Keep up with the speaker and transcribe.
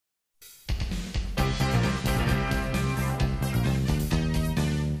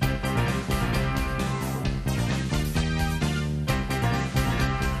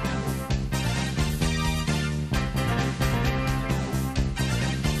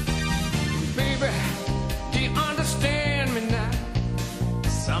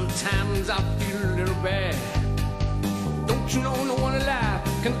sometimes I feel a little bad. Don't you know no one alive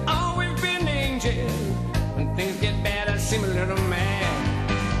can always be an angel? When things get bad, I seem a little mad.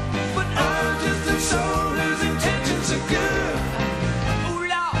 But I'm just a soul whose intentions are good. Oh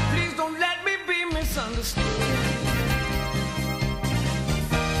Lord, please don't let me be misunderstood.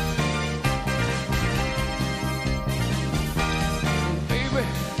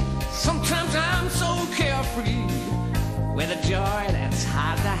 Sometimes I'm so carefree, with a joy that's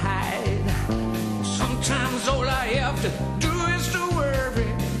hard to hide. Sometimes all I have to do is to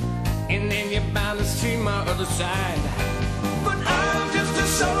worry, and then you're bound to see my other side. But I'm just a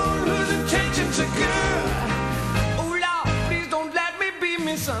soul whose intentions are good. Oh Lord, please don't let me be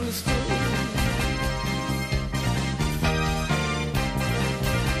misunderstood.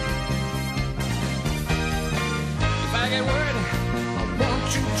 If I get worried, I want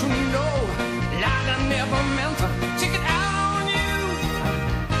you to know, like I never meant to take it out on you.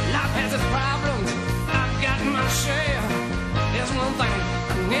 Life has its problems, I've got my share. There's one thing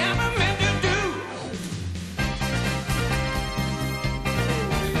I never meant to do.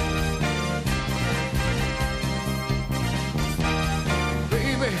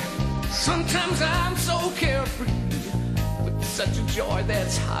 Baby, sometimes I'm so carefree, with such a joy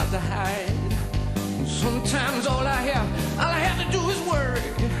that's hard to hide. Sometimes all I have to do is worry,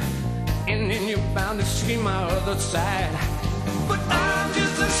 and then you're bound to see my other side. But I'm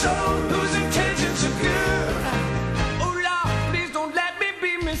just a soul whose intentions are good. Oh Lord, please don't let me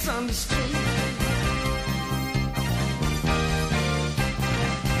be misunderstood.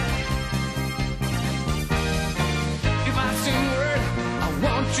 If I seem worried, I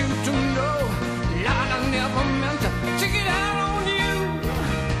want you to know, Lord, I never meant to take it out on you.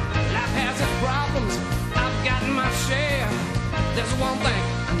 Life has its problems, I've got my share. There's one thing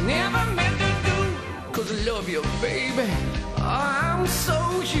I never meant to do, 'cause I love you, baby. Oh, I'm so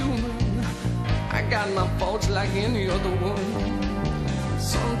human. I got my faults like any other one.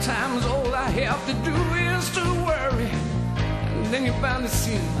 Sometimes all I have to do is to worry, and then you're bound to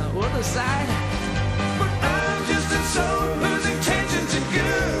see my other side. But I'm just a soul whose intentions are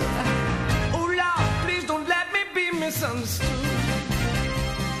good. Oh Lord, please don't let me be misunderstood.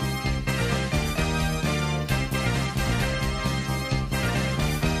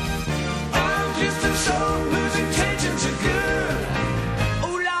 Just a soul whose intentions are good.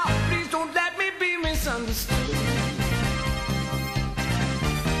 Oh Lord, please don't let me be misunderstood.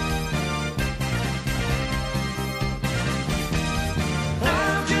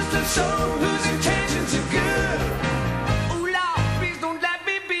 I'm just a soul whose intentions are good. Oh Lord, please don't let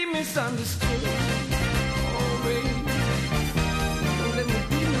me be misunderstood. Oh baby, don't let me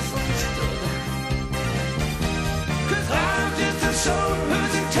be misunderstood. 'Cause I'm just a soul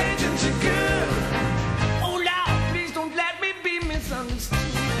whose intentions are good.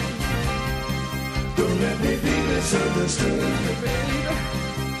 Don't let me be misunderstood, baby.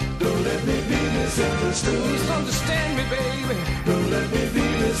 Don't let me be misunderstood. Misunderstand me, baby. Don't let me be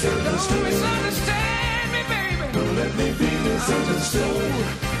misunderstood. Don't misunderstand me, baby. Don't let me be misunderstood.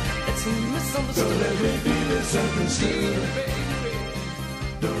 It's misunderstood. Don't let me be misunderstood, baby.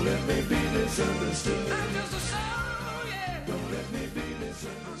 Don't let me be misunderstood. I'm just a soul, yeah. Don't let me be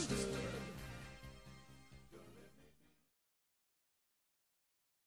misunderstood.